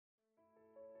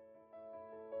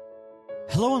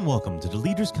Hello and welcome to the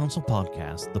Leaders Council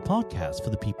podcast, the podcast for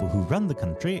the people who run the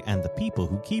country and the people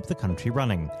who keep the country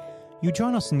running. You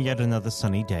join us in yet another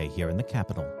sunny day here in the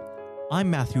capital.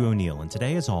 I'm Matthew O'Neill, and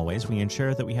today, as always, we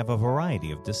ensure that we have a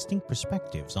variety of distinct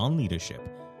perspectives on leadership.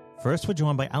 First, we're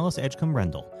joined by Alice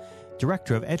Edgcumbe-Rendle,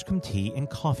 Director of Edgcumbe Tea and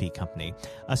Coffee Company,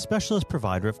 a specialist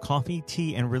provider of coffee,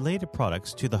 tea, and related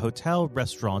products to the hotel,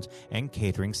 restaurant, and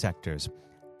catering sectors.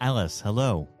 Alice,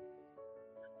 hello.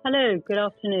 Hello, good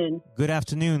afternoon. Good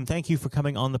afternoon. Thank you for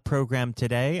coming on the program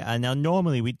today. Now,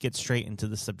 normally we'd get straight into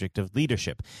the subject of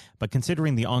leadership, but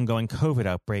considering the ongoing COVID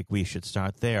outbreak, we should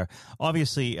start there.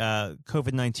 Obviously,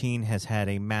 COVID-19 has had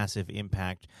a massive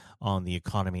impact on the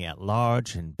economy at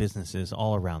large and businesses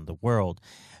all around the world.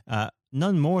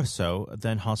 None more so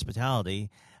than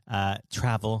hospitality,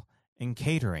 travel, and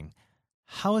catering.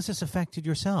 How has this affected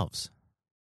yourselves?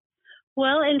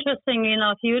 Well, interestingly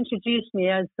enough, you introduced me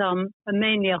as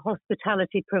mainly a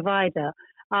hospitality provider,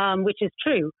 which is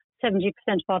true. 70%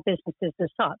 of our business is as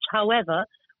such. However,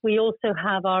 we also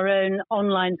have our own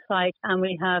online site and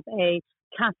we have a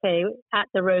cafe at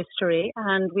the roastery.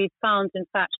 And we've found, in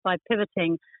fact, by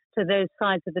pivoting to those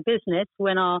sides of the business,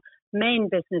 when our main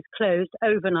business closed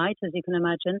overnight, as you can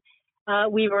imagine,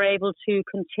 we were able to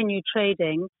continue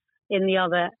trading in the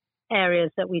other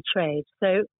areas that we trade.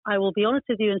 So I will be honest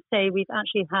with you and say we've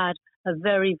actually had a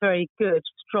very, very good,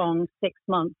 strong 6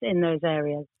 months in those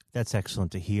areas. That's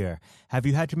excellent to hear. Have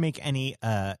you had to make any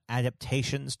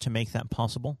adaptations to make that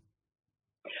possible?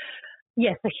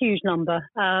 Yes, a huge number.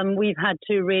 We've had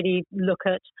to really look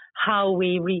at how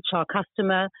we reach our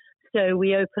customer. So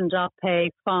we opened up a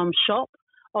farm shop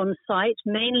on site,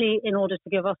 mainly in order to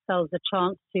give ourselves a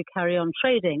chance to carry on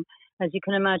trading. As you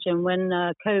can imagine, when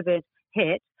COVID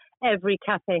hit, every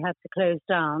cafe had to close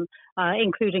down,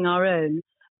 including our own.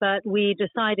 But we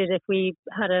decided if we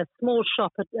had a small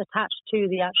shop attached to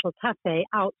the actual cafe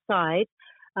outside,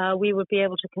 we would be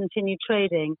able to continue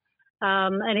trading.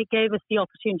 And it gave us the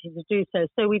opportunity to do so.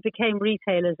 So we became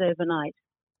retailers overnight.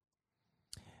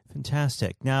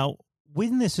 Fantastic. Now,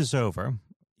 when this is over,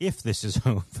 if this is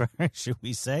over, should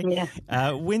we say?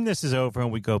 Yeah. When this is over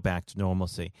and we go back to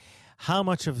normalcy, how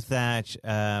much of that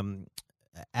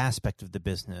aspect of the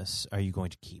business are you going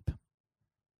to keep?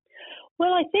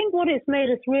 Well, I think what it's made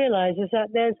us realize is that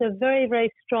there's a very, very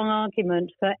strong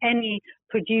argument for any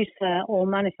producer or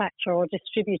manufacturer or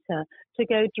distributor to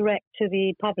go direct to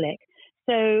the public.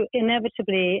 So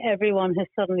inevitably, everyone has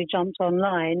suddenly jumped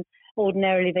online.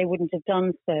 Ordinarily, they wouldn't have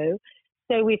done so.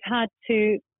 So we've had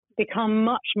to become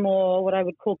much more what I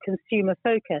would call consumer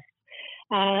focused.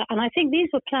 And I think these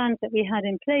were plans that we had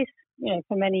in place,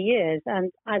 for many years.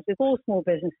 And as with all small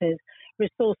businesses,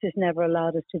 resources never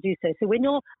allowed us to do so. So when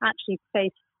you're actually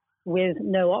faced with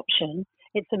no option,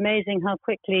 it's amazing how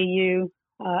quickly you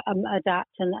adapt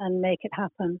and make it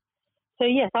happen. So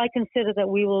yes, I consider that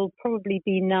we will probably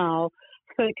be now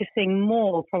focusing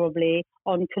more probably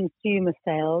on consumer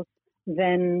sales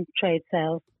than trade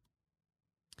sales.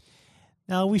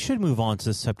 Now, we should move on to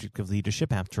the subject of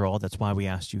leadership. After all, that's why we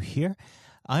asked you here.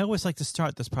 I always like to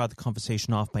start this part of the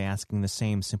conversation off by asking the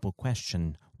same simple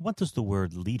question. What does the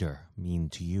word leader mean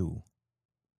to you?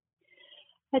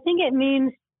 I think it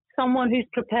means someone who's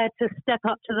prepared to step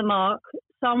up to the mark,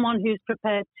 someone who's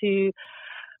prepared to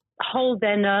hold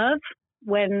their nerve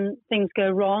when things go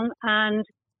wrong and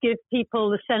give people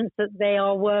the sense that they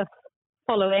are worth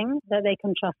following, that they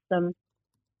can trust them.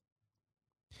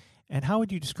 And how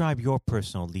would you describe your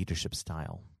personal leadership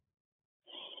style?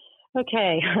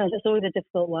 Okay, that's always a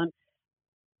difficult one.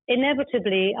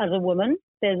 Inevitably, as a woman,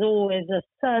 there's always a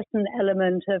certain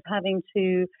element of having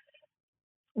to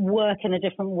work in a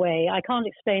different way. I can't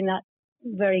explain that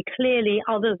very clearly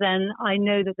other than I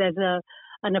know that there's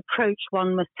an approach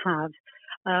one must have.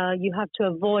 You have to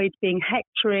avoid being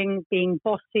hectoring, being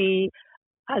bossy.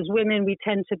 As women, we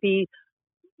tend to be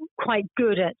quite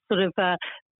good at sort of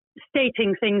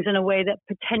stating things in a way that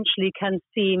potentially can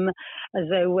seem as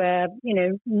though we're,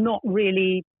 not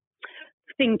really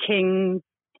thinking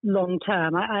long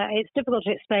term. It's difficult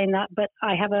to explain that, but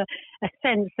I have a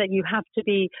sense that you have to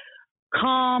be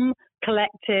calm,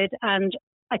 collected, and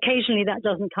occasionally that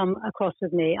doesn't come across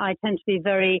with me. I tend to be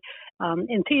very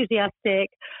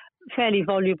enthusiastic, fairly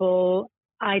voluble.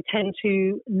 I tend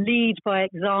to lead by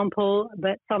example,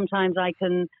 but sometimes I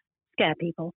can scare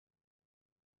people.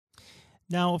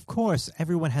 Now, of course,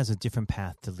 everyone has a different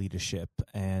path to leadership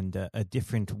and a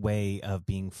different way of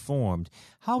being formed.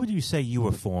 How would you say you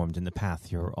were formed in the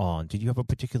path you're on? Did you have a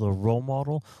particular role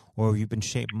model, or have you been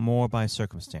shaped more by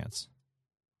circumstance?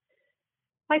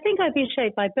 I think I've been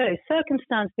shaped by both.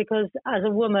 Circumstance, because as a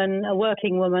woman, a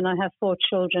working woman, I have 4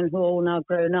 children who are all now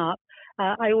grown up.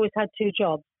 I always had two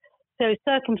jobs. So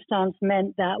circumstance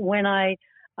meant that when I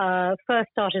first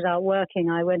started out working,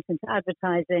 I went into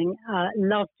advertising,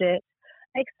 loved it,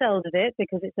 excelled at it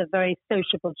because it's a very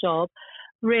sociable job.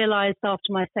 Realized after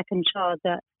my second child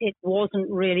that it wasn't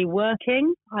really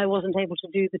working. I wasn't able to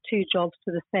do the two jobs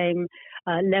to the same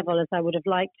level as I would have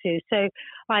liked to. So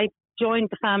I joined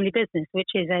the family business, which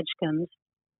is Edgcumbe's.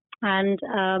 And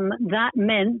that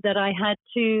meant that I had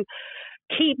to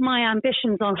keep my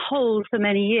ambitions on hold for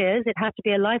many years. It had to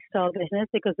be a lifestyle business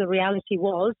because the reality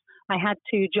was I had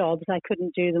two jobs. I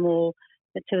couldn't do them all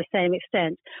to the same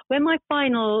extent. When my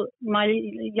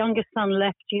youngest son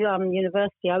left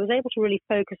university, I was able to really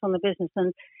focus on the business.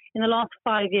 And in the last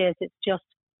 5 years, it's just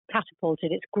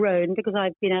catapulted. It's grown because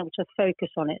I've been able to focus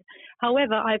on it.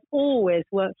 However, I've always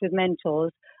worked with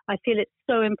mentors. I feel it's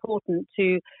so important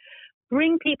to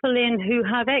bring people in who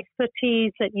have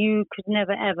expertise that you could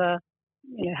never, ever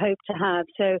hope to have.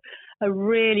 So a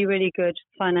really, really good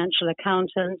financial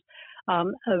accountant,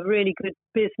 a really good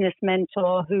business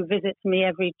mentor who visits me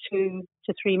every 2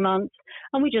 to 3 months,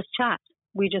 and we just chat.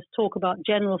 We just talk about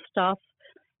general stuff.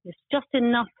 It's just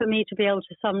enough for me to be able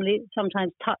to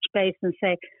sometimes touch base and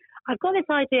say, I've got this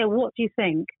idea, what do you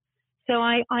think? So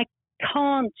I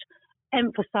can't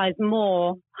emphasize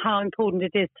more how important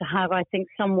it is to have, I think,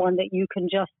 someone that you can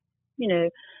just,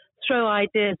 throw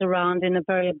ideas around in a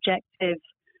very objective,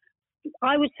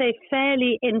 I would say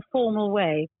fairly informal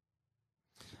way.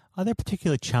 Are there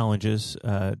particular challenges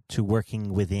to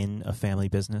working within a family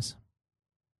business?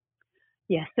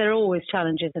 Yes, there are always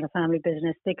challenges in a family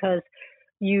business because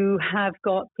you have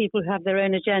got people who have their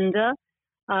own agenda.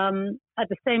 At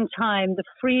the same time, the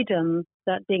freedom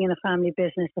that being in a family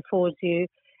business affords you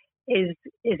is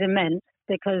immense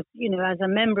because, as a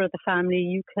member of the family,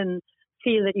 you can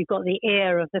feel that you've got the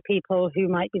ear of the people who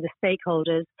might be the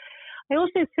stakeholders. I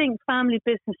also think family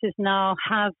businesses now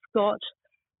have got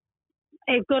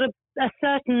a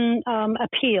certain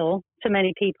appeal to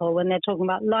many people when they're talking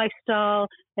about lifestyle,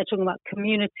 they're talking about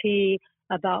community,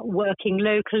 about working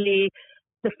locally.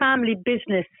 The family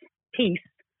business piece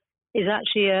is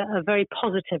actually a very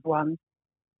positive one.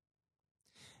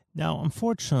 Now,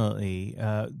 unfortunately,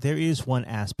 there is one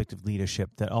aspect of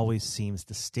leadership that always seems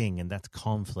to sting, and that's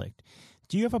conflict.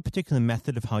 Do you have a particular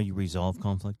method of how you resolve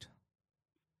conflict?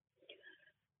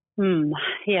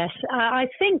 Yes, I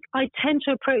think I tend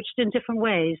to approach it in different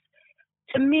ways.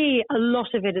 To me, a lot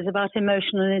of it is about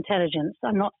emotional intelligence.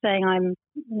 I'm not saying I'm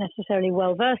necessarily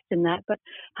well versed in that, but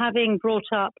having brought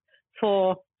up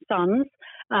 4 sons,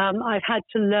 I've had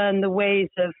to learn the ways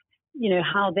of,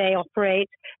 how they operate.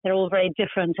 They're all very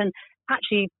different. And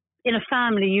actually, in a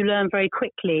family, you learn very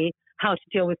quickly how to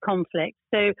deal with conflict.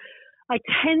 So I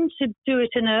tend to do it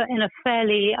in a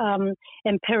fairly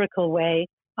empirical way.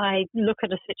 I look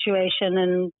at a situation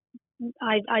and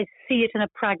I see it in a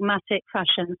pragmatic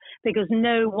fashion because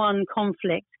no one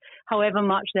conflict, however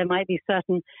much there might be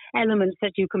certain elements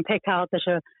that you can pick out that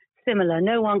are similar,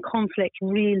 no one conflict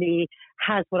really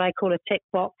has what I call a tick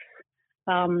box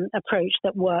approach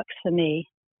that works for me.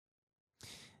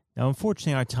 Now,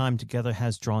 unfortunately, our time together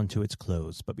has drawn to its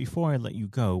close. But before I let you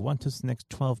go, what does the next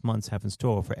 12 months have in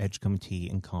store for Edgcumbe Tea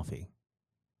and Coffee?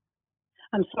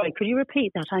 I'm sorry, could you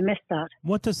repeat that? I missed that.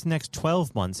 What does the next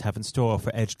 12 months have in store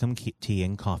for Edgcumbe Tea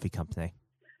and Coffee Company?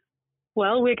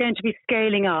 Well, we're going to be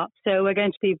scaling up. So we're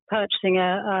going to be purchasing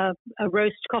a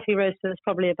coffee roaster that's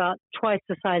probably about twice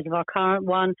the size of our current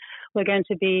one. We're going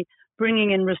to be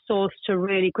bringing in resource to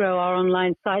really grow our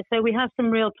online site. So we have some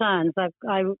real plans.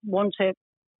 I want to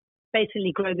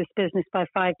basically grow this business by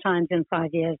 5 times in 5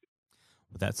 years.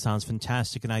 Well, that sounds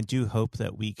fantastic, and I do hope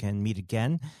that we can meet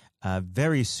again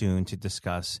very soon to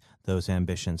discuss those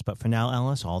ambitions. But for now,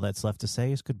 Alice, all that's left to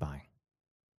say is goodbye.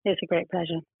 It's a great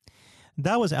pleasure.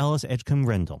 That was Alice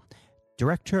Edgcumbe-Rendle,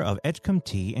 Director of Edgcumbe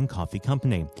Tea and Coffee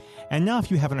Company. And now, if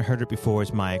you haven't heard it before,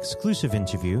 is my exclusive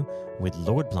interview with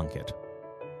Lord Blunkett.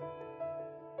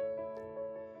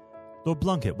 Lord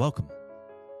Blunkett, welcome.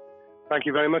 Thank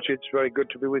you very much. It's very good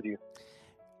to be with you.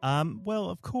 Well,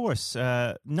 of course,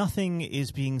 nothing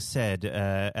is being said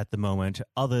at the moment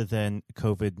other than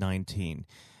COVID-19,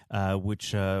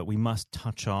 which we must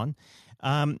touch on.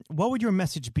 What would your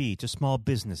message be to small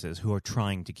businesses who are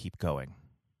trying to keep going?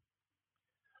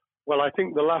 Well, I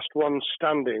think the last ones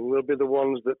standing will be the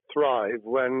ones that thrive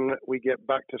when we get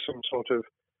back to some sort of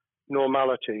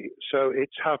normality. So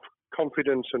it's have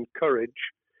confidence and courage.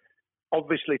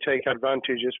 Obviously take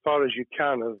advantage as far as you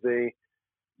can of the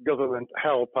government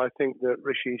help. I think that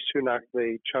Rishi Sunak,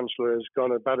 the Chancellor, has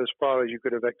gone about as far as you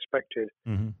could have expected.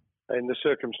 Mm-hmm. In the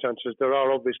circumstances, there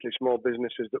are obviously small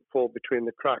businesses that fall between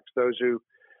the cracks, those who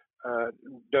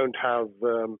don't have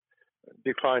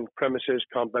defined premises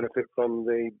can't benefit from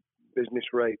the business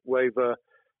rate waiver,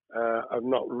 have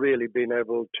not really been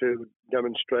able to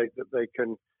demonstrate that they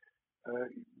can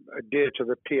adhere to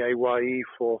the PAYE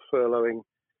for furloughing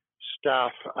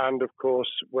staff, and of course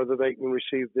whether they can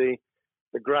receive the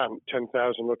grant,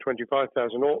 10,000 or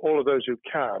 25,000. All of those who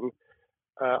can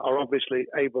are obviously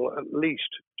able at least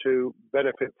to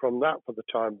benefit from that for the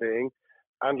time being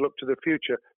and look to the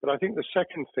future. But I think the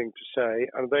second thing to say,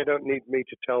 and they don't need me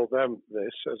to tell them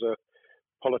this as a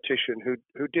politician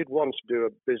who did once do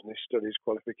a business studies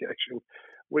qualification,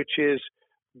 which is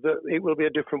that it will be a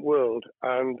different world,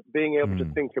 and being able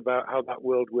to think about how that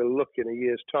world will look in a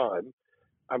year's time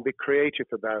and be creative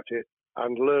about it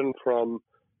and learn from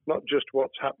not just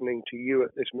what's happening to you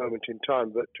at this moment in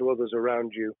time, but to others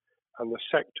around you and the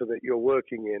sector that you're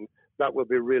working in, that will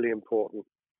be really important.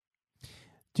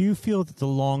 Do you feel that the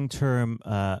long-term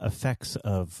effects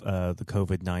of the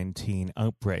COVID-19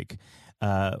 outbreak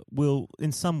will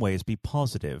in some ways be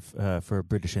positive for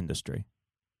British industry?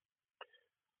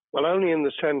 Well, only in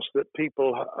the sense that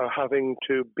people are having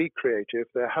to be creative,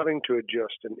 they're having to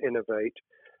adjust and innovate.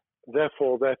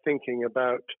 Therefore, they're thinking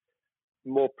about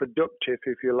more productive,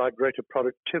 if you like, greater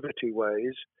productivity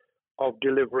ways of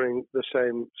delivering the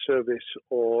same service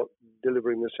or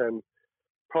delivering the same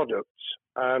products.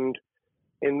 And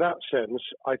in that sense,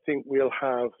 I think we'll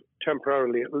have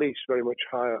temporarily at least very much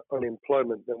higher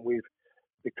unemployment than we've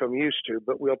become used to,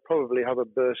 but we'll probably have a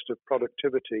burst of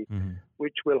productivity,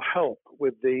 which will help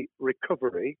with the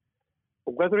recovery.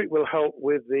 Whether it will help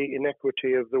with the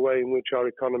inequity of the way in which our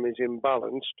economy is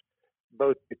imbalanced,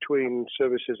 both between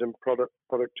services and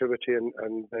productivity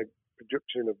and the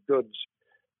production of goods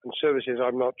and services,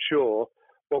 I'm not sure.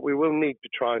 What we will need to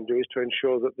try and do is to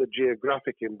ensure that the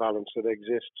geographic imbalance that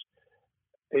exists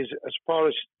is, as far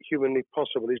as humanly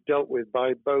possible, is dealt with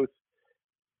by both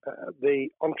the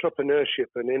entrepreneurship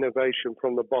and innovation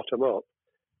from the bottom up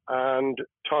and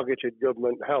targeted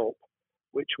government help,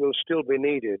 which will still be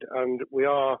needed. And we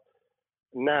are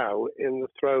now in the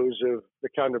throes of the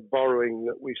kind of borrowing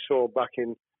that we saw back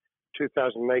in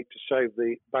 2008 to save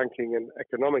the banking and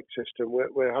economic system.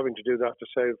 We're having to do that to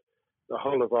save the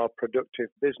whole of our productive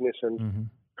business and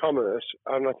commerce,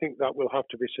 and I think that will have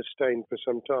to be sustained for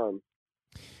some time.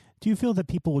 Do you feel that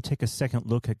people will take a second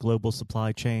look at global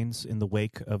supply chains in the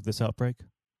wake of this outbreak?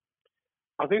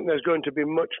 I think there's going to be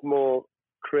much more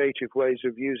creative ways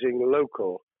of using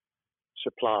local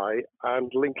supply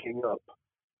and linking up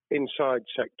inside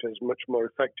sectors much more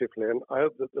effectively. And I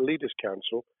hope that the Leaders'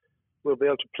 Council will be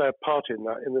able to play a part in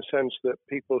that, in the sense that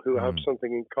people who have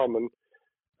something in common,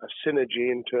 a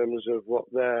synergy in terms of what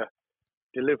they're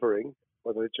delivering,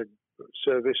 whether it's a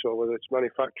service or whether it's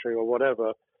manufacturing or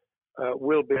whatever,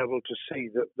 will be able to see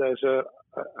that there's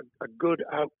a good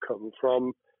outcome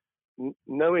from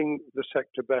knowing the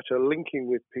sector better, linking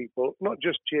with people, not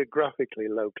just geographically,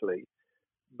 locally,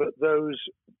 but those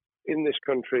in this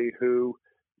country who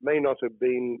may not have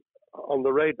been on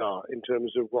the radar in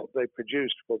terms of what they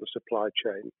produced for the supply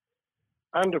chain.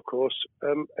 And of course,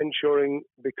 ensuring,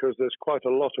 because there's quite a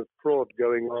lot of fraud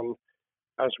going on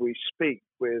as we speak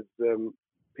with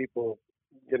people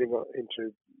getting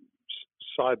into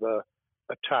cyber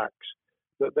attacks,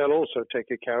 that they'll also take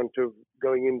account of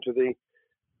going into the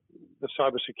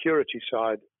cyber security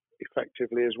side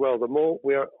effectively as well. The more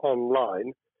we are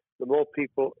online, the more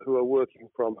people who are working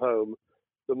from home,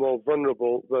 the more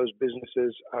vulnerable those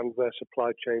businesses and their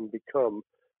supply chain become.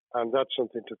 And that's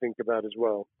something to think about as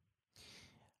well.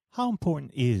 How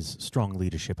important is strong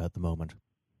leadership at the moment?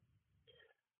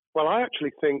 Well, I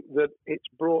actually think that it's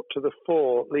brought to the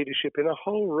fore leadership in a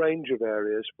whole range of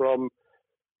areas, from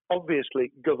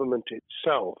obviously government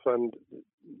itself, and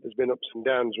there's been ups and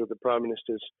downs with the Prime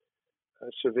Minister's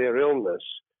severe illness,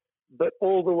 but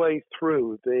all the way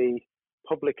through the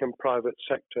public and private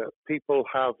sector. People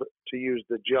have, to use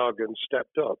the jargon,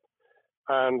 stepped up,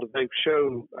 and they've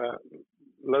shown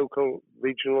local,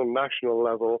 regional, national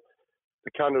level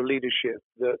the kind of leadership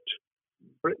that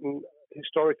Britain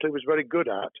historically was very good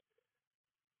at.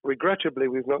 Regrettably,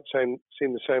 we've not seen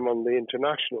the same on the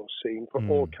international scene for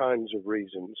all kinds of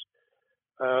reasons,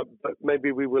 but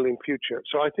maybe we will in future.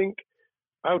 So I think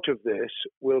out of this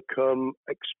will come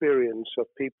experience of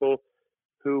people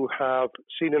who have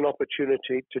seen an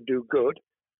opportunity to do good,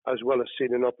 as well as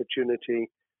seen an opportunity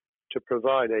to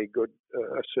provide a good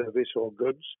service or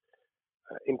goods,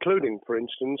 including, for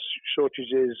instance,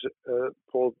 shortages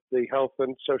for the health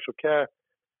and social care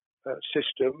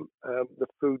system, the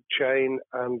food chain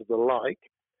and the like.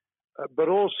 But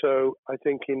also, I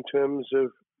think in terms of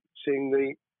seeing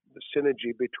the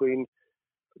synergy between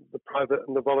the private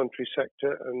and the voluntary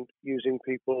sector and using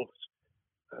people's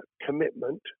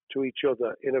commitment to each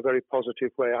other in a very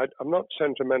positive way. I'm not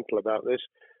sentimental about this.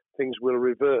 Things will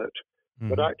revert.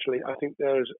 But actually, I think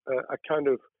there's a kind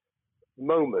of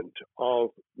moment of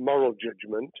moral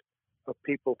judgment of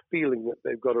people feeling that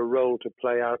they've got a role to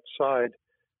play outside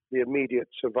the immediate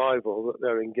survival that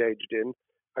they're engaged in.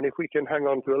 And if we can hang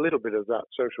on to a little bit of that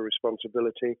social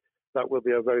responsibility, that will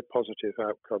be a very positive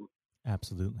outcome.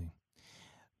 Absolutely.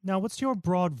 Now, what's your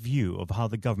broad view of how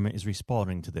the government is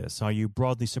responding to this? Are you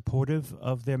broadly supportive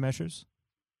of their measures?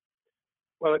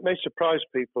 Well, it may surprise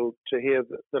people to hear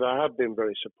that I have been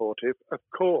very supportive. Of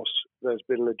course, there's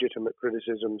been legitimate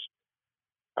criticisms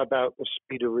about the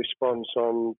speed of response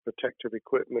on protective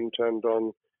equipment and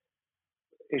on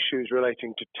issues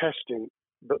relating to testing.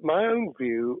 But my own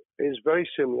view is very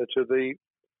similar to the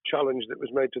challenge that was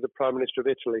made to the Prime Minister of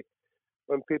Italy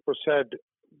when people said,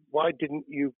 why didn't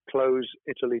you close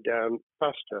Italy down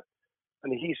faster?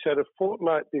 And he said, a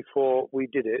fortnight before we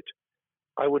did it,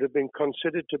 I would have been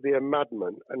considered to be a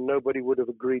madman and nobody would have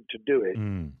agreed to do it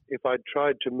if I'd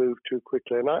tried to move too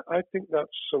quickly. And I think that's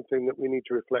something that we need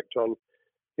to reflect on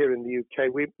here in the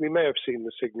UK. We may have seen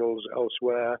the signals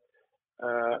elsewhere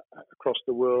across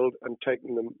the world and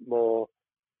taken them more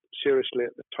seriously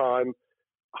at the time.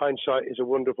 Hindsight is a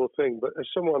wonderful thing, but as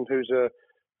someone who's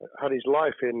had his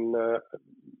life in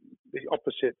the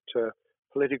opposite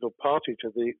political party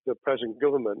to the present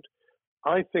government,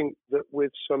 I think that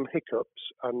with some hiccups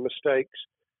and mistakes,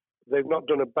 they've not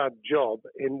done a bad job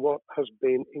in what has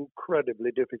been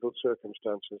incredibly difficult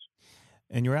circumstances.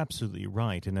 And you're absolutely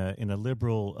right. In a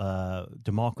liberal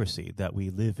democracy that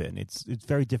we live in, it's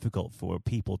very difficult for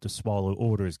people to swallow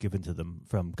orders given to them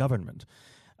from government.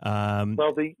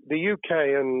 Well, the UK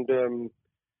and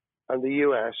the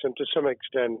US, and to some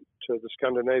extent the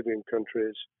Scandinavian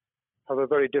countries, have a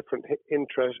very different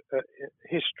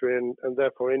history and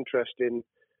therefore interest in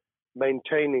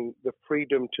maintaining the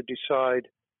freedom to decide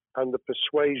and the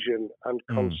persuasion and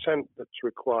consent that's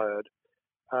required.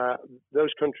 Those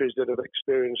countries that have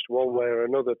experienced one way or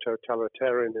another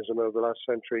totalitarianism over the last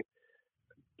century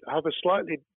have a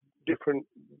slightly different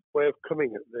way of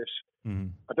coming at this.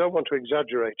 I don't want to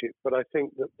exaggerate it, but I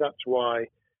think that that's why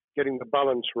getting the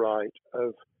balance right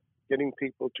of getting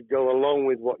people to go along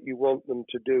with what you want them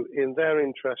to do in their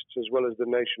interests as well as the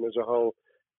nation as a whole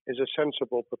is a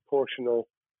sensible, proportional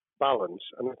balance.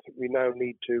 And I think we now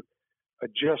need to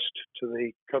adjust to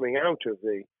the coming out of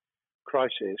the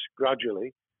crisis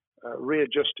gradually,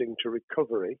 readjusting to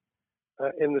recovery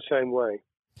in the same way.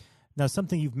 Now,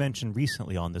 something you've mentioned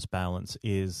recently on this balance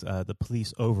is the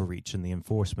police overreach in the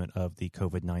enforcement of the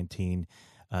COVID-19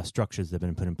 structures that have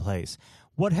been put in place.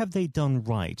 What have they done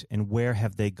right, and where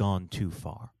have they gone too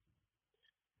far?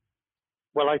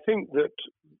 Well, I think that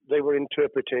they were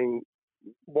interpreting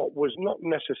what was not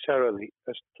necessarily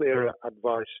as clear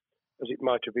advice as it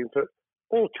might have been for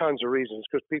all kinds of reasons,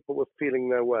 because people were feeling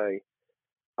their way.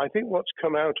 I think what's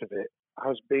come out of it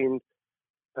has been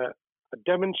a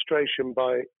demonstration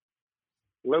by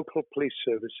local police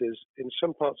services in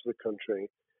some parts of the country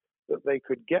that they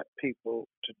could get people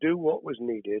to do what was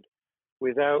needed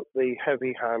without the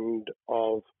heavy hand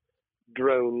of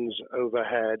drones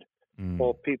overhead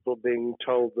or people being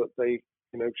told that they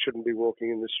shouldn't be walking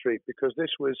in the street, because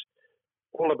this was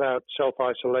all about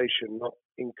self-isolation, not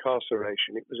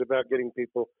incarceration. It was about getting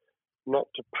people not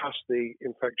to pass the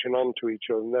infection on to each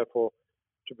other and therefore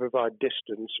to provide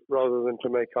distance rather than to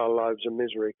make our lives a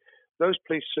misery. Those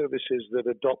police services that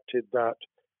adopted that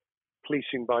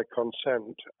policing by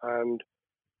consent and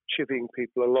chivying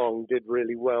people along did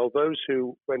really well. Those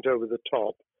who went over the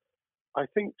top, I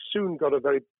think, soon got a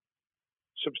very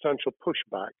substantial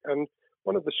pushback. And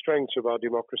one of the strengths of our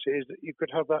democracy is that you could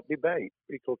have that debate.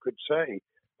 People could say,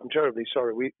 I'm terribly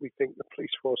sorry, we think the police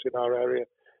force in our area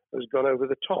has gone over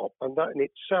the top. And that in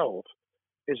itself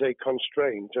is a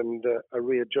constraint and a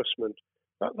readjustment.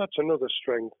 That's another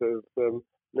strength of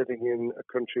living in a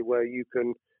country where you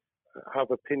can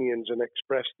have opinions and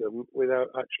express them without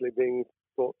actually being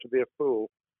thought to be a fool.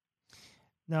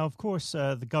 Now, of course,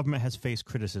 the government has faced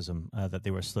criticism that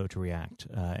they were slow to react,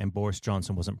 and Boris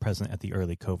Johnson wasn't present at the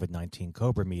early COVID-19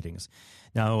 COBRA meetings.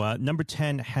 Now, Number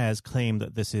 10 has claimed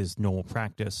that this is normal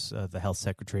practice. The health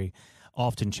secretary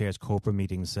often chairs COBRA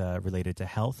meetings related to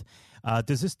health.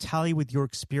 Does this tally with your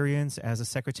experience as a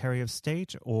Secretary of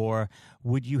State, or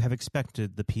would you have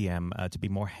expected the PM to be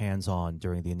more hands-on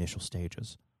during the initial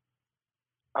stages?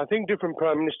 I think different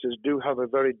prime ministers do have a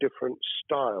very different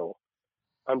style.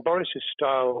 And Boris's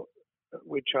style,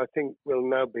 which I think will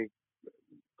now be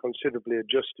considerably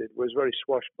adjusted, was very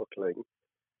swashbuckling.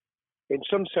 In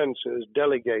some senses,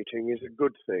 delegating is a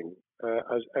good thing,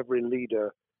 as every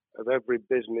leader of every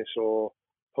business or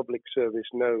public service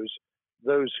knows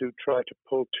those who try to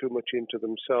pull too much into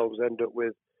themselves end up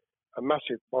with a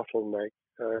massive bottleneck,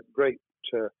 great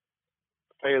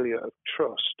failure of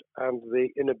trust, and the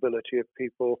inability of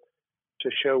people to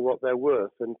show what they're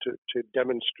worth and to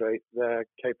demonstrate their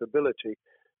capability.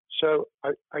 So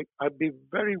I'd be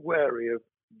very wary of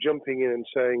jumping in and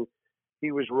saying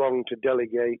he was wrong to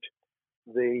delegate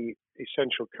the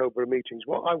essential COBRA meetings.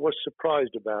 What I was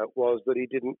surprised about was that he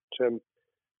didn't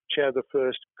chair the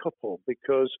first couple,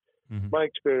 because my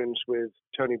experience with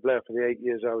Tony Blair for the 8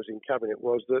 years I was in cabinet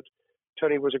was that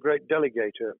Tony was a great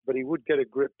delegator, but he would get a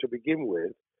grip to begin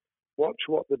with, watch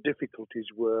what the difficulties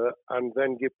were, and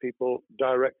then give people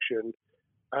direction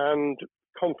and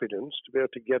confidence to be able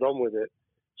to get on with it.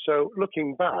 So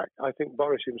looking back, I think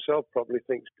Boris himself probably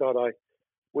thinks, God, I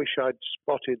wish I'd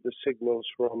spotted the signals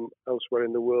from elsewhere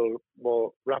in the world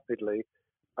more rapidly,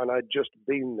 and I'd just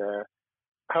been there.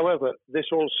 However, this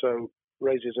also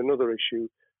raises another issue.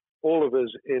 All of us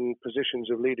in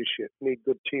positions of leadership need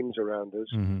good teams around us.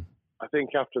 I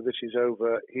think after this is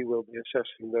over, he will be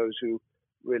assessing those who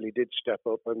really did step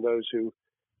up and those who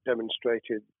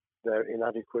demonstrated their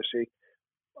inadequacy.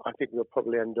 I think we'll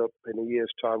probably end up in a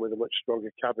year's time with a much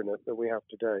stronger cabinet than we have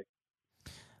today.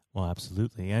 Well,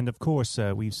 absolutely. And of course,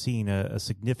 we've seen a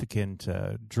significant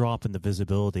drop in the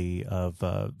visibility of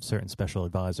certain special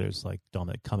advisors like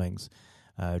Dominic Cummings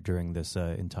during this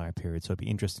entire period. So it'd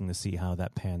be interesting to see how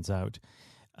that pans out.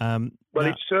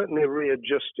 It's certainly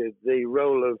readjusted the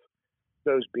role of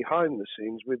those behind the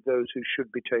scenes with those who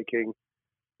should be taking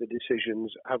the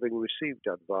decisions, having received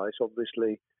advice.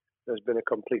 Obviously, there's been a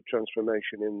complete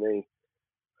transformation in the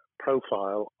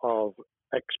profile of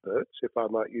experts, if I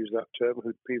might use that term,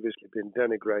 who'd previously been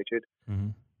denigrated.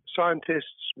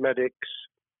 Scientists, medics,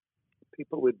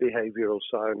 people with behavioral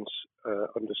science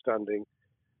understanding.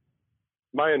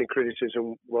 My only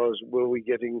criticism was, were we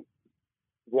getting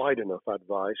wide enough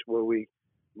advice? Were we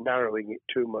narrowing it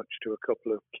too much to a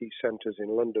couple of key centres in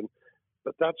London?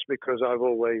 But that's because I've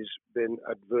always been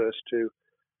adverse to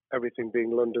everything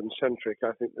being London-centric.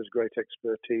 I think there's great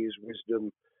expertise,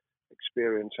 wisdom,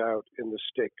 experience out in the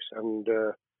sticks, and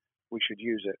we should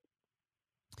use it.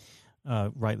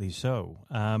 Rightly so.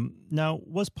 Now,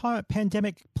 was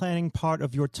pandemic planning part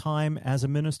of your time as a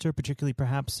minister, particularly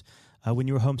perhaps when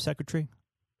you were Home Secretary?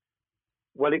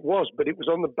 Well, it was, but it was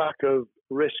on the back of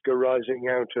risk arising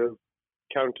out of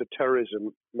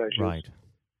counter-terrorism measures. Right.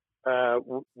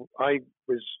 I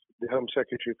was the Home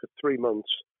Secretary for 3 months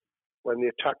when the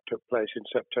attack took place in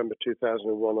September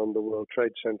 2001 on the World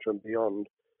Trade Center and beyond.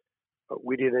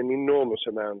 We did an enormous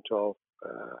amount of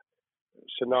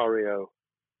scenario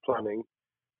planning,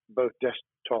 both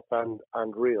desktop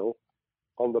and real.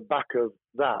 On the back of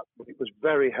that, it was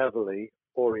very heavily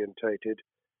orientated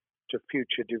to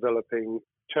future developing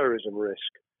terrorism risk.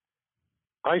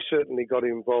 I certainly got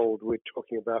involved with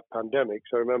talking about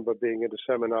pandemics. I remember being at a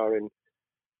seminar in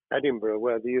Edinburgh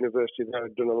where the university there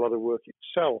had done a lot of work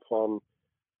itself on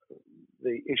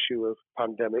the issue of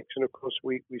pandemics. And of course,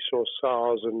 we saw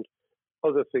SARS and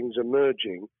other things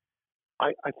emerging.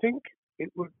 I think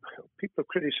people have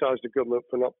criticised the government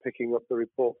for not picking up the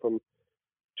report from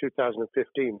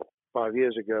 2015, 5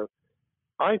 years ago.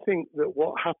 I think that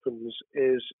what happens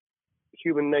is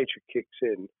human nature kicks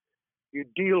in. You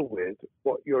deal with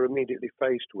what you're immediately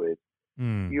faced with.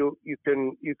 You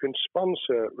can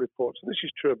sponsor reports, and this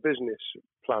is true of business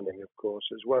planning, of course,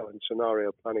 as well, and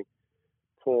scenario planning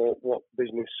for what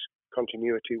business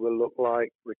continuity will look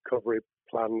like, recovery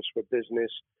plans for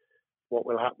business, what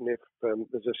will happen if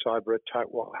there's a cyber attack,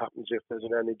 what happens if there's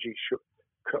an energy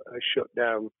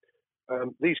shutdown.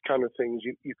 These kind of things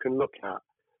you can look at,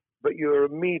 but you're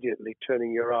immediately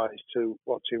turning your eyes to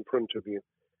what's in front of you.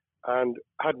 And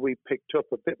had we picked up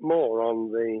a bit more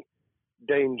on the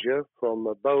danger from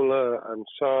Ebola and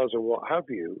SARS and what have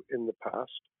you in the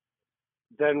past,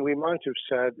 then we might have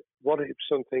said, what if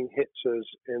something hits us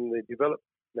in the developed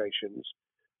nations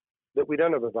that we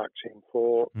don't have a vaccine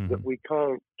for, that we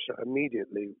can't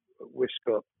immediately whisk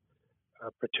up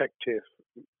protective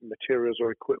materials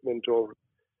or equipment, or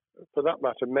for that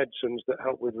matter, medicines that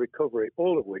help with recovery,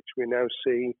 all of which we now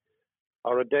see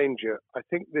are a danger. I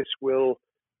think this will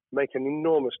make an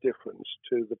enormous difference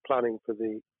to the planning for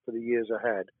the years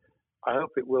ahead. I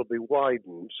hope it will be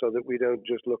widened so that we don't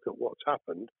just look at what's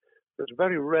happened, but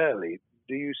very rarely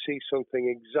do you see something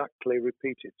exactly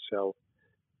repeat itself.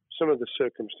 Some of the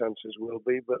circumstances will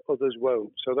be, but others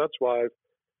won't. So that's why I've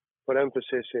put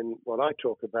emphasis in what I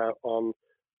talk about on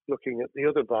looking at the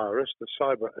other virus, the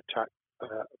cyber attack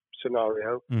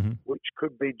scenario, which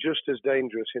could be just as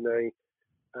dangerous in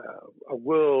a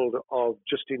world of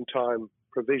just-in-time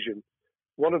provision.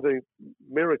 One of the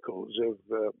miracles of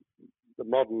the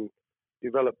modern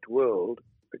developed world,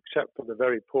 except for the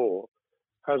very poor,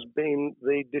 has been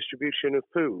the distribution of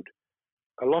food.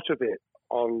 A lot of it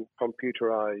on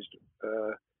computerized,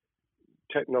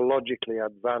 technologically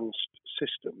advanced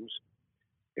systems.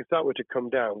 If that were to come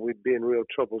down, we'd be in real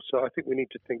trouble. So I think we need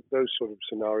to think those sort of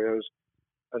scenarios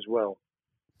as well.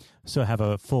 So have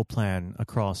a full plan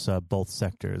across both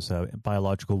sectors,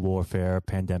 biological warfare,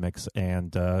 pandemics,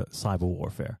 and cyber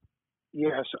warfare.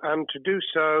 Yes, and to do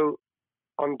so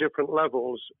on different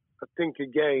levels. I think,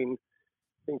 again,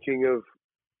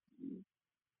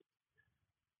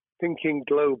 thinking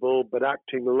global but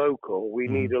acting local, we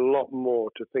need a lot more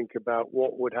to think about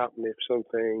what would happen if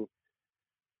something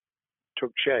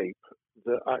took shape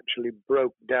that actually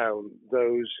broke down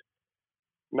those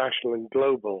national and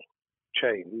global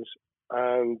chains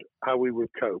and how we would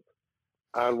cope.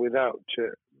 And without,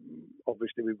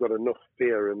 obviously, we've got enough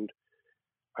fear and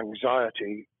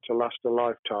anxiety to last a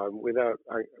lifetime. Without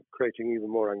creating even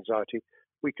more anxiety,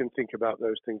 we can think about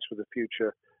those things for the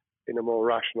future in a more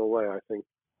rational way, I think.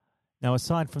 Now,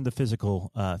 aside from the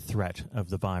physical threat of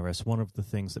the virus, one of the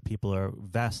things that people are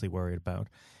vastly worried about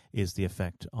is the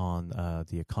effect on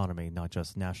the economy, not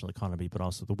just national economy, but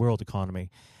also the world economy.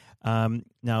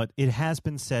 Now, it has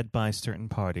been said by certain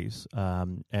parties,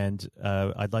 and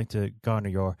I'd like to garner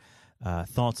your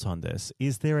thoughts on this.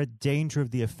 Is there a danger of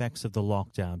the effects of the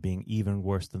lockdown being even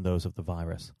worse than those of the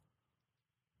virus?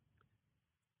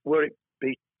 Were it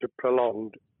be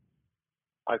prolonged,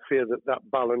 I fear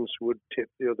that balance would tip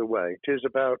the other way. It is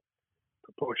about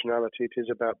proportionality. It is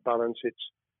about balance.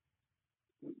 It's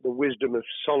the wisdom of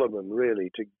Solomon,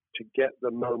 really, to get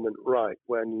the moment right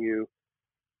when you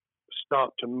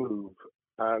start to move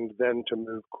and then to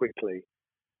move quickly.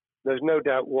 There's no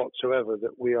doubt whatsoever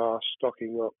that we are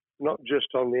stocking up, not just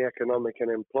on the economic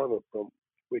and employment front,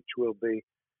 which will be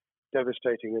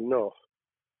devastating enough,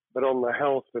 but on the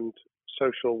health and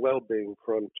social well-being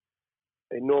front,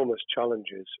 enormous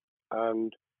challenges,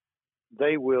 and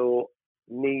they will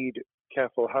need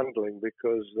careful handling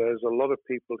because there's a lot of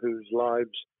people whose lives,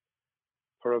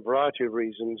 for a variety of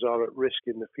reasons, are at risk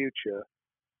in the future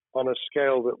on a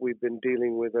scale that we've been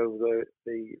dealing with over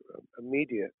the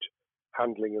immediate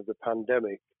handling of the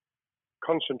pandemic,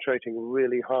 concentrating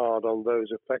really hard on those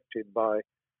affected by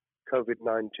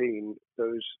COVID-19,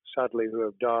 those sadly who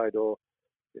have died or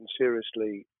been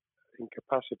seriously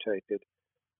incapacitated.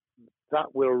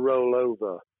 That will roll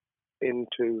over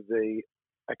into the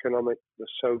economic, the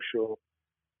social,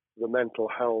 the mental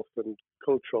health and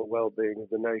cultural well-being of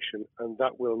the nation, and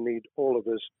that will need all of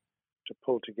us to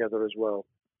pull together as well.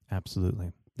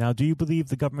 Absolutely. Now, do you believe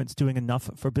the government's doing enough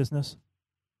for business?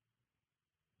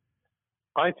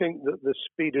 I think that the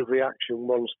speed of reaction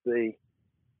once the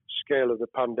scale of the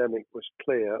pandemic was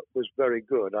clear was very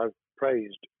good. I've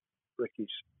praised Rishi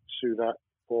Sunak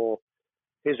for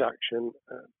his action.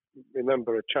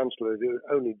 Remember, a chancellor who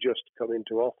only just come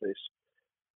into office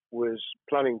was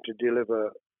planning to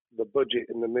deliver the budget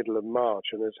in the middle of March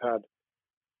and has had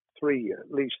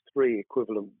at least three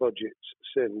equivalent budgets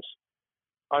since.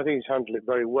 I think he's handled it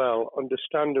very well.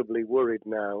 Understandably worried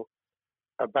now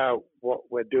about what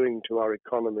we're doing to our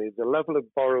economy. The level of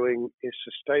borrowing is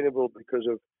sustainable because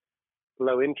of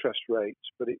low interest rates,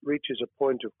 but it reaches a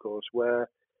point, of course, where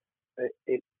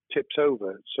it tips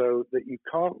over so that you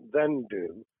can't then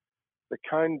do the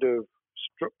kind of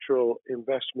structural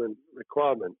investment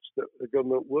requirements that the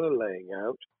government were laying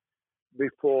out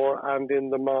before and in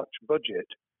the March budget.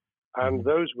 And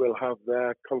those will have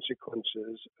their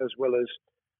consequences as well as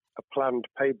a planned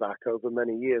payback over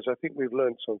many years. I think we've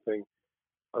learned something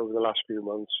over the last few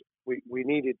months. We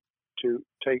needed to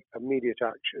take immediate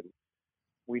action.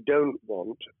 We don't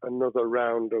want another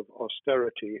round of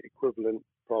austerity equivalent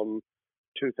from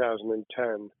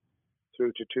 2010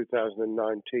 through to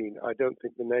 2019. I don't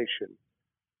think the nation,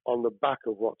 on the back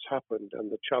of what's happened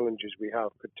and the challenges we have,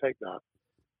 could take that.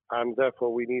 And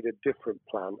therefore, we need a different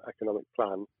plan, economic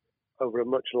plan, over a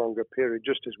much longer period,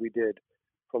 just as we did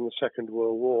from the Second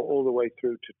World War all the way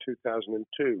through to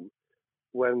 2002,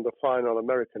 when the final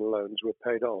American loans were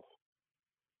paid off.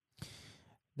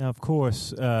 Now, of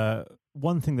course,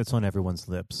 one thing that's on everyone's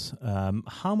lips,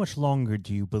 how much longer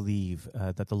do you believe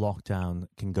that the lockdown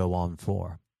can go on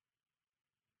for?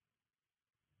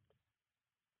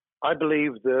 I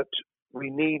believe that we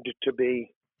need to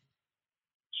be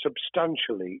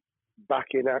substantially back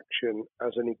in action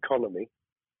as an economy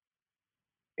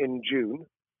in June.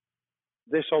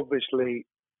 This obviously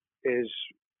is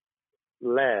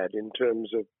led in terms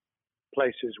of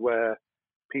places where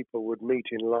people would meet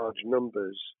in large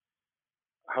numbers,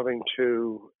 having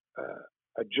to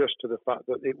adjust to the fact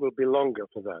that it will be longer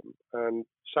for them. And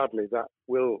sadly, that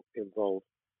will involve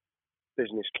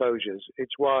business closures.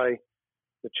 It's why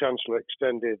the Chancellor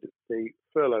extended the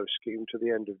furlough scheme to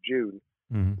the end of June.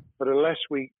 Mm-hmm. But unless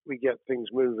we get things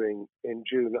moving in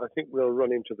June, I think we'll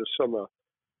run into the summer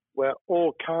where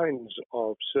all kinds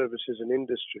of services and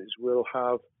industries will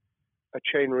have a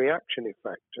chain reaction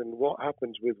effect. And what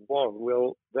happens with one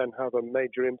will then have a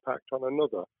major impact on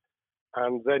another.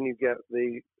 And then you get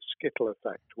the skittle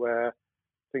effect where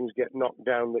things get knocked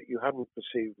down that you hadn't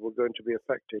perceived were going to be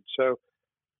affected. So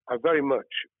I very much,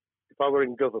 if I were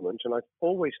in government, and I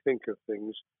always think of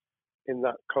things in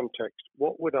that context,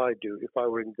 what would I do if I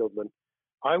were in government?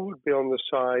 I would be on the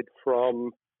side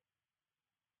from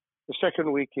the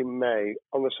second week in May,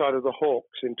 on the side of the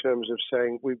hawks in terms of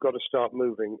saying we've got to start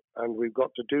moving, and we've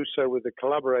got to do so with the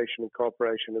collaboration and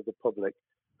cooperation of the public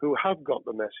who have got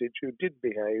the message, who did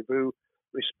behave, who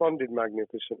responded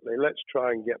magnificently. Let's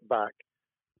try and get back,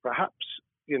 perhaps,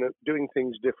 doing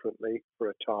things differently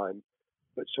for a time,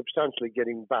 but substantially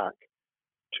getting back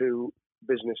to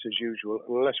business as usual.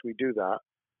 And unless we do that,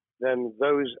 then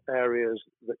those areas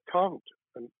that can't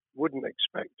and wouldn't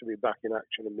expect to be back in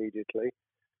action immediately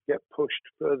get pushed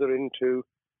further into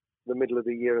the middle of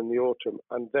the year and the autumn,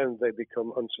 and then they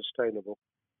become unsustainable.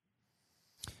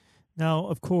 Now,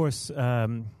 of course,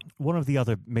 one of the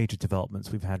other major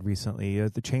developments we've had recently are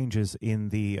the changes in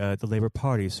the Labour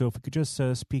Party. So if we could just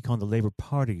speak on the Labour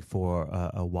Party for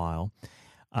a while.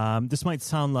 This might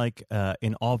sound like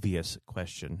an obvious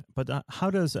question, but how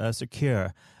does Sir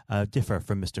Keir differ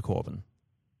from Mr. Corbyn?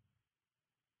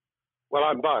 Well,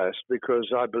 I'm biased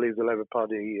because I believe the Labour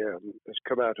Party has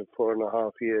come out of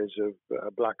 4.5 years of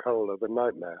a black hole of a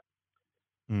nightmare,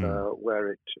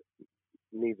 where it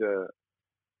neither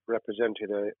represented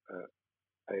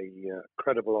a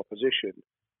credible opposition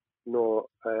nor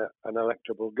an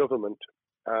electable government,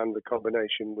 and the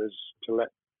combination was to let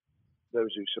those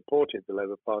who supported the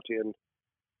Labour Party and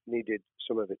needed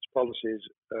some of its policies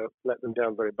let them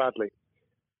down very badly.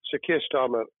 Sir Keir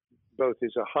Starmer both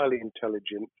is a highly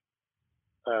intelligent,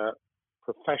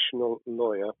 professional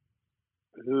lawyer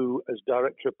who, as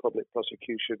Director of Public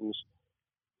Prosecutions,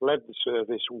 led the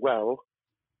service well,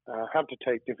 had to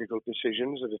take difficult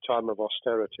decisions at a time of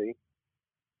austerity,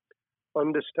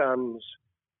 understands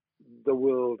the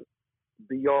world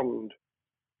beyond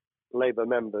Labour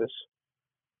members,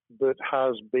 but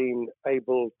has been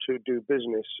able to do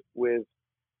business with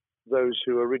those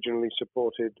who originally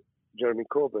supported Jeremy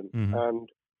Corbyn and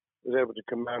was able to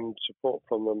command support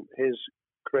from them. His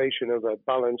creation of a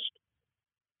balanced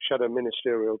shadow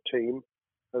ministerial team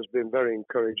has been very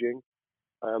encouraging.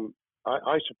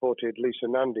 I supported Lisa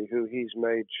Nandy, who he's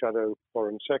made shadow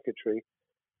foreign secretary,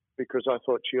 because I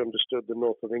thought she understood the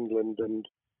north of England and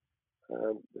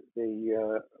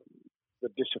the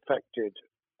disaffected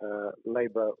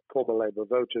former Labour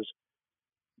voters.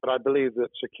 But I believe that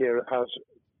Sir Keir has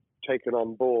taken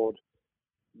on board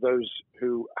those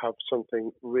who have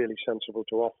something really sensible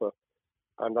to offer.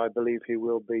 And I believe he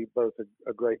will be both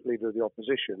a great leader of the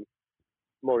opposition.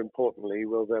 More importantly, he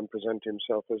will then present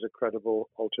himself as a credible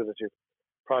alternative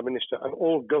Prime Minister. And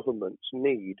all governments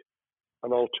need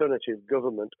an alternative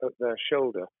government at their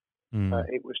shoulder.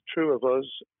 It was true of us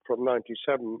from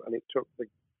 97, and it took the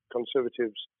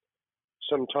Conservatives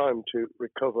some time to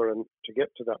recover and to get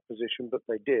to that position, but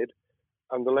they did,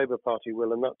 and the Labour Party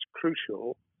will, and that's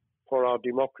crucial for our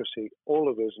democracy. All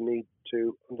of us need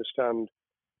to understand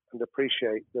and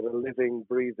appreciate that a living,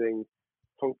 breathing,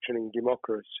 functioning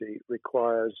democracy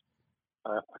requires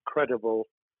a credible,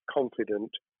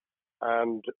 confident,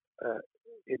 and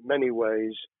in many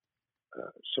ways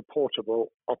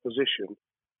supportable opposition,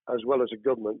 as well as a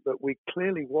government that we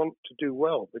clearly want to do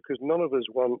well, because none of us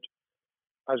want,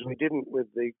 as we didn't with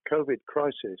the COVID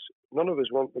crisis, none of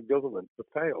us want the government to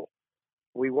fail.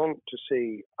 We want to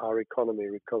see our economy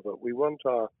recover. We want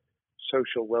our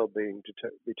social well-being to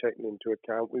be taken into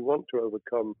account. We want to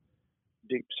overcome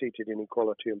deep-seated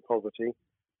inequality and poverty.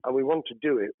 And we want to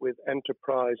do it with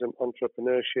enterprise and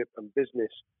entrepreneurship and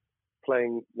business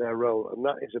playing their role. And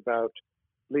that is about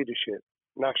leadership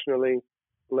nationally,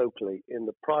 locally, in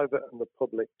the private and the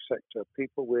public sector.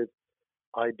 People with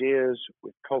ideas,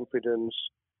 with confidence,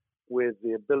 with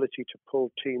the ability to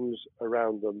pull teams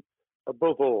around them.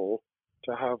 Above all,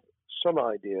 to have some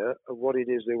idea of what it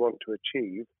is they want to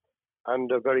achieve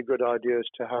and a very good idea as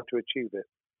to how to achieve it.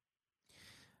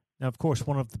 Now, of course,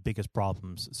 one of the biggest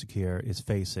problems Sir Keir is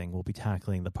facing will be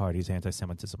tackling the party's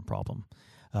anti-Semitism problem.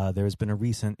 There has been a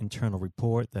recent internal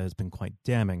report that has been quite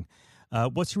damning.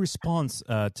 What's your response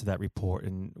to that report,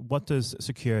 and what does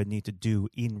Sir Keir need to do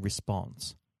in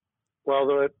response? Well,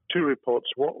 there are two reports.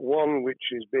 One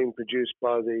which is being produced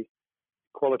by the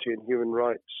Equality and Human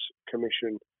Rights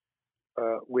Commission,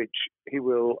 which he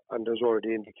will, and has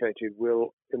already indicated,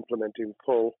 will implement in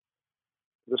full.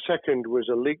 The second was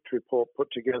a leaked report put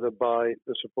together by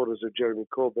the supporters of Jeremy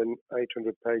Corbyn,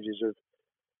 800 pages of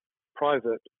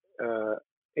private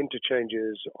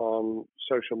interchanges on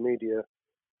social media,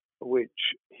 which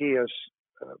he has,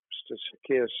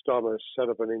 Keir Starmer, set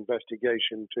up an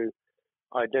investigation to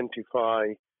identify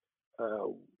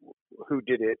who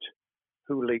did it,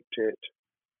 who leaked it,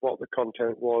 what the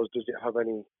content was, does it have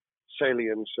any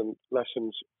salience and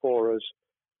lessons for us,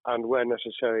 and where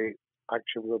necessary,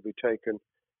 action will be taken.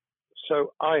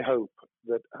 So I hope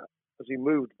that as he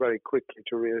moved very quickly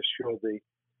to reassure the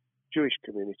Jewish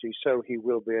community, so he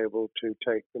will be able to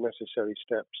take the necessary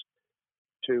steps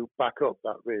to back up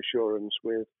that reassurance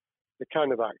with the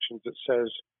kind of actions that says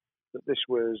that this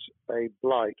was a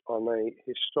blight on a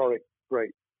historic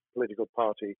great political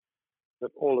party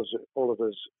that all of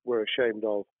us were ashamed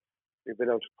of. We've been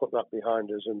able to put that behind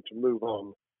us and to move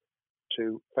on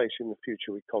to facing the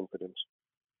future with confidence.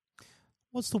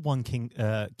 What's the one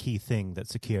key thing that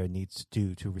Sir Keir needs to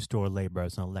do to restore Labour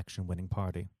as an election-winning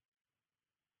party?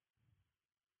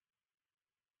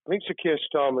 I think Sir Keir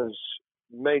Starmer's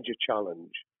major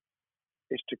challenge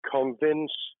is to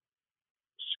convince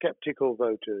sceptical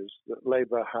voters that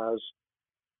Labour has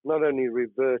not only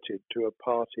reverted to a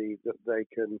party that they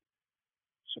can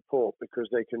support because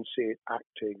they can see it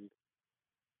acting,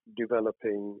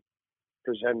 developing,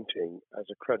 presenting as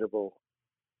a credible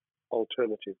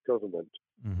alternative government,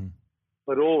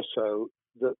 but also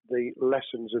that the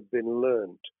lessons have been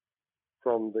learned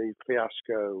from the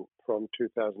fiasco from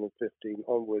 2015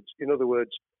 onwards. In other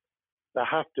words, there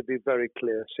have to be very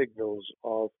clear signals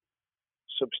of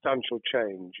substantial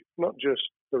change, not just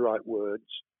the right words,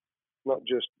 not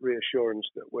just reassurance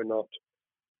that we're not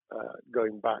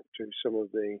going back to some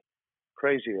of the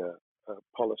crazier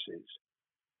policies,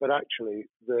 but actually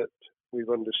that we've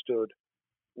understood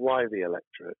why the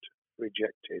electorate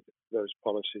rejected those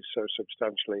policies so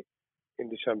substantially in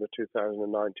December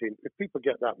 2019. If people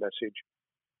get that message,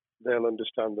 they'll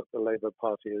understand that the Labour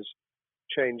Party has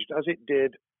changed, as it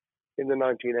did in the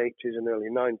 1980s and early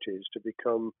 90s, to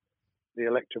become the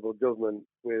electable government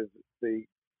with the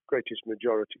greatest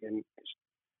majority and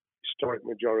historic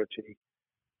majority,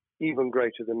 even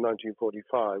greater than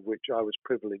 1945, which I was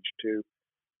privileged to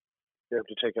be able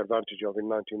to take advantage of in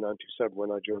 1997 when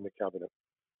I joined the cabinet.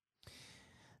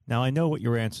 Now, I know what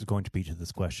your answer is going to be to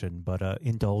this question, but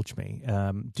indulge me.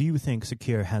 Do you think Sir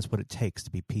Keir has what it takes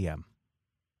to be PM?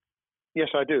 Yes,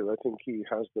 I do. I think he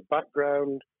has the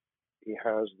background, he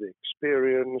has the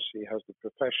experience, he has the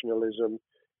professionalism,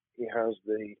 he has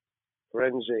the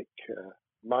forensic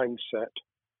mindset,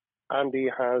 and he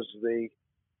has the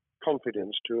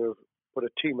confidence to have put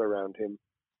a team around him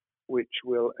which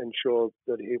will ensure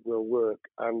that it will work.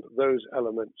 And those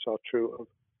elements are true of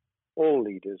all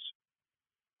leaders.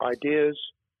 Ideas,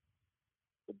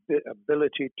 the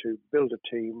ability to build a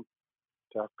team,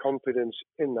 to have confidence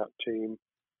in that team,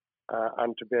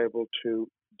 and to be able to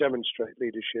demonstrate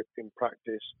leadership in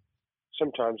practice,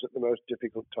 sometimes at the most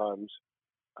difficult times.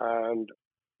 And,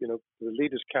 you know, the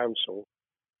Leaders' Council,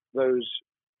 those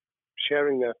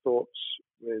sharing their thoughts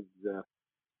with the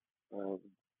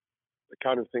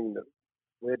kind of thing that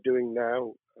we're doing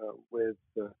now with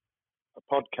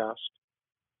a podcast,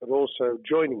 but also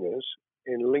joining us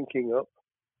in linking up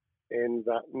in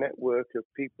that network of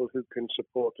people who can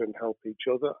support and help each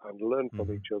other and learn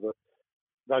from each other.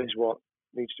 That is what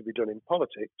needs to be done in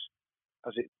politics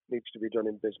as it needs to be done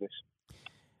in business.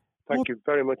 Thank you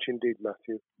very much indeed,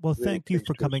 Matthew. Well, thank you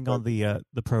for coming on the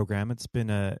program. It's been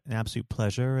an absolute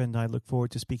pleasure, and I look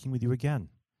forward to speaking with you again.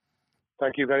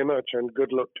 Thank you very much, and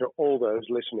good luck to all those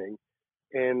listening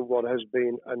in what has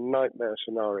been a nightmare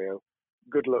scenario.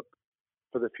 Good luck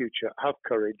for the future. Have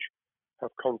courage,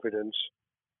 have confidence,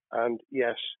 and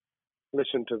yes,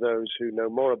 listen to those who know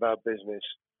more about business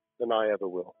than I ever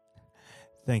will.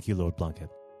 Thank you, Lord Blunkett.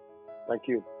 Thank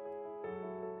you.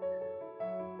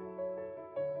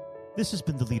 This has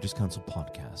been the Leaders' Council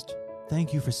podcast.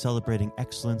 Thank you for celebrating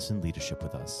excellence in leadership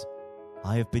with us.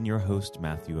 I have been your host,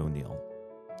 Matthew O'Neill.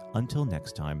 Until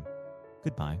next time,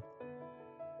 goodbye.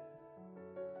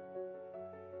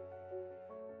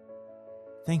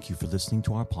 Thank you for listening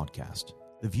to our podcast.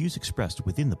 The views expressed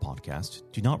within the podcast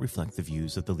do not reflect the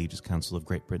views of the Leaders' Council of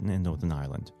Great Britain and Northern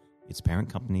Ireland, its parent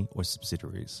company or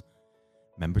subsidiaries,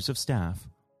 members of staff,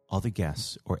 other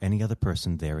guests, or any other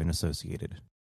person therein associated.